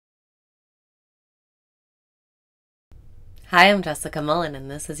Hi, I'm Jessica Mullen,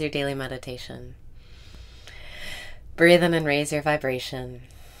 and this is your daily meditation. Breathe in and raise your vibration.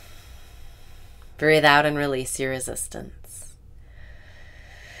 Breathe out and release your resistance.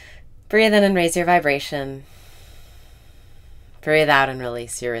 Breathe in and raise your vibration. Breathe out and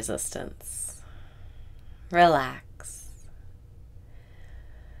release your resistance. Relax.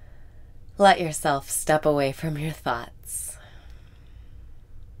 Let yourself step away from your thoughts.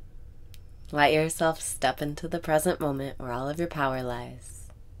 Let yourself step into the present moment where all of your power lies.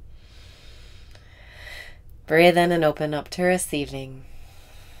 Breathe in and open up to receiving.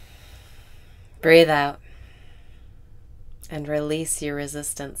 Breathe out and release your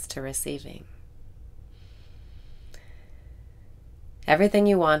resistance to receiving. Everything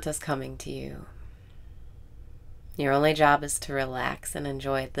you want is coming to you. Your only job is to relax and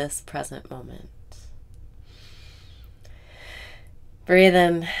enjoy this present moment. Breathe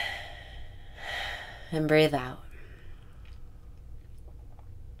in and breathe out.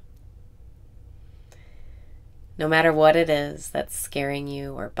 No matter what it is that's scaring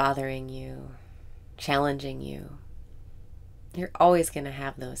you or bothering you, challenging you, you're always going to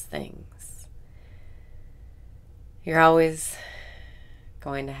have those things. You're always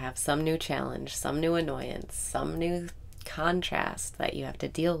going to have some new challenge, some new annoyance, some new contrast that you have to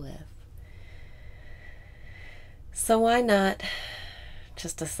deal with. So why not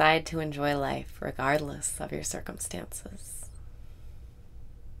just decide to enjoy life regardless of your circumstances?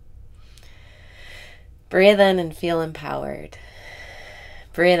 Breathe in and feel empowered.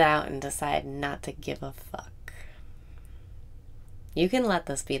 Breathe out and decide not to give a fuck. You can let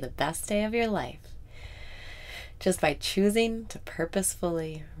this be the best day of your life just by choosing to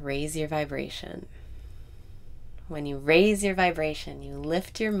purposefully raise your vibration. When you raise your vibration, you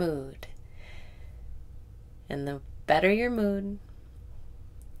lift your mood. And the better your mood,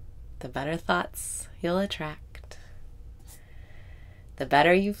 the better thoughts you'll attract. The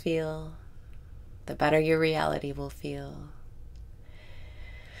better you feel, the better your reality will feel.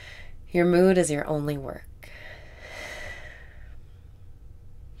 Your mood is your only work.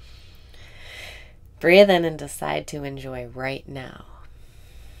 Breathe in and decide to enjoy right now.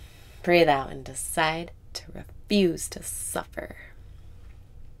 Breathe out and decide to refuse to suffer.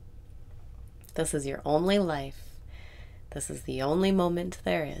 This is your only life. This is the only moment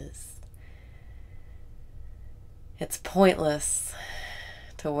there is. It's pointless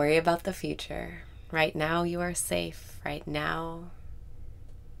to worry about the future. Right now you are safe. Right now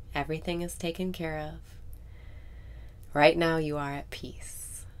everything is taken care of. Right now you are at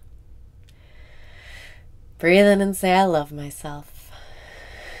peace. Breathe in and say, I love myself.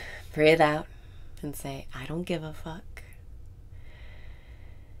 Breathe out and say, I don't give a fuck.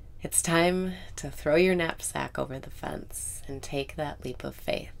 It's time to throw your knapsack over the fence and take that leap of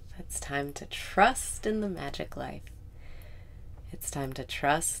faith. It's time to trust in the magic life. It's time to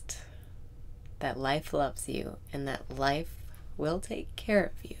trust that life loves you and that life will take care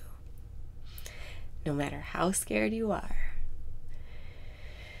of you. No matter how scared you are,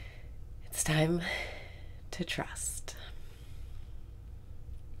 it's time to trust.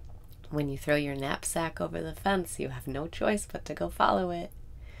 When you throw your knapsack over the fence, you have no choice but to go follow it.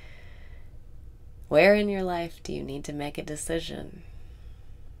 Where in your life do you need to make a decision?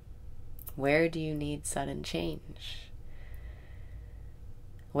 Where do you need sudden change?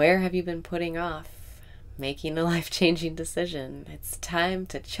 Where have you been putting off making a life-changing decision? It's time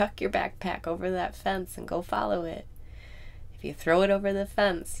to chuck your backpack over that fence and go follow it. If you throw it over the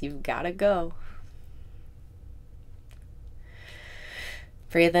fence, you've got to go.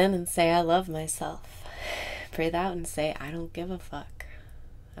 Breathe in and say, I love myself. Breathe out and say, I don't give a fuck.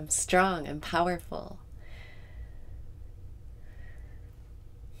 I'm strong, I'm powerful.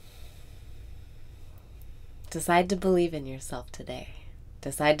 Decide to believe in yourself today.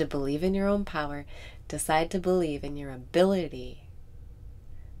 Decide to believe in your own power. Decide to believe in your ability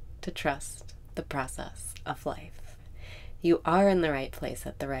to trust the process of life. You are in the right place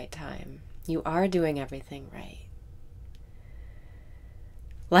at the right time. You are doing everything right.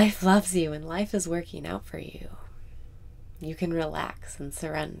 Life loves you and life is working out for you. You can relax and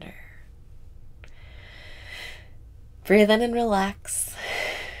surrender. Breathe in and relax.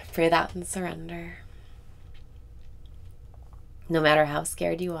 Breathe out and surrender. No matter how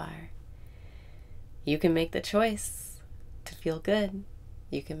scared you are, you can make the choice to feel good.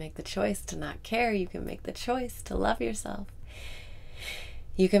 You can make the choice to not care. You can make the choice to love yourself.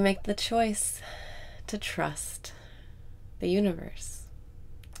 You can make the choice to trust the universe.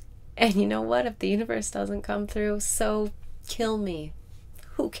 And you know what? If the universe doesn't come through, so kill me.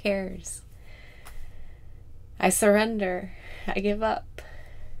 Who cares? I surrender. I give up.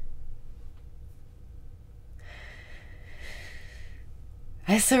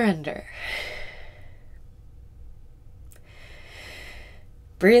 I surrender.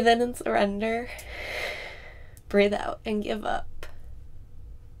 Breathe in and surrender. Breathe out and give up.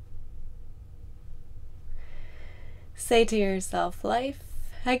 Say to yourself, life,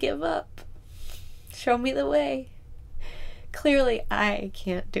 I give up. Show me the way. Clearly, I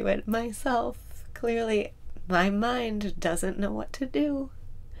can't do it myself. Clearly, my mind doesn't know what to do.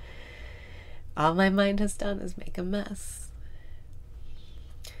 All my mind has done is make a mess.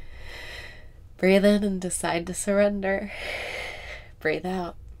 Breathe in and decide to surrender. Breathe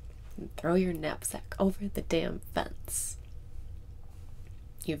out and throw your knapsack over the damn fence.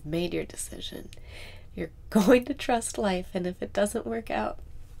 You've made your decision. You're going to trust life, and if it doesn't work out,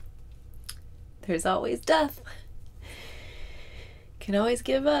 there's always death. You can always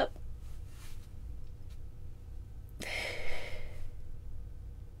give up.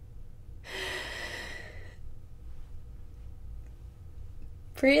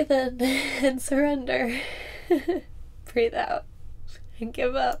 Breathe in and surrender. Breathe out and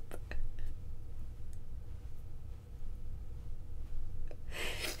give up.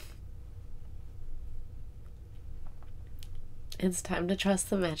 It's time to trust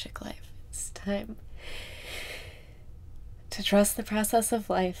the magic life. It's time to trust the process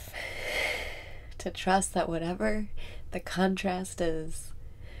of life. To trust that whatever the contrast is,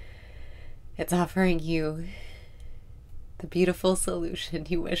 it's offering you the beautiful solution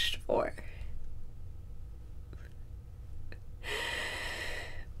you wished for.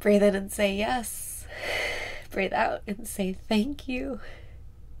 Breathe in and say yes. Breathe out and say thank you.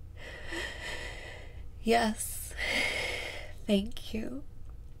 Yes. Thank you.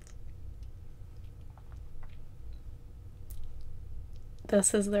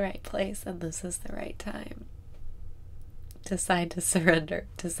 This is the right place and this is the right time. Decide to surrender.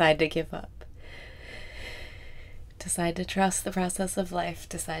 Decide to give up. Decide to trust the process of life.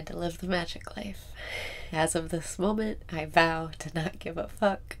 Decide to live the magic life. As of this moment, I vow to not give a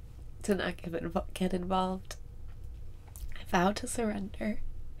fuck, to not get involved. I vow to surrender.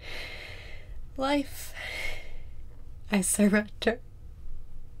 Life, I surrender.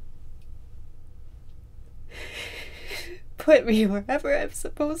 Put me wherever I'm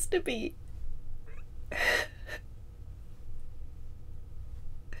supposed to be.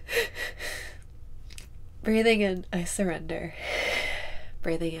 Breathing in, I surrender.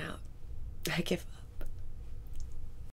 Breathing out, I give up.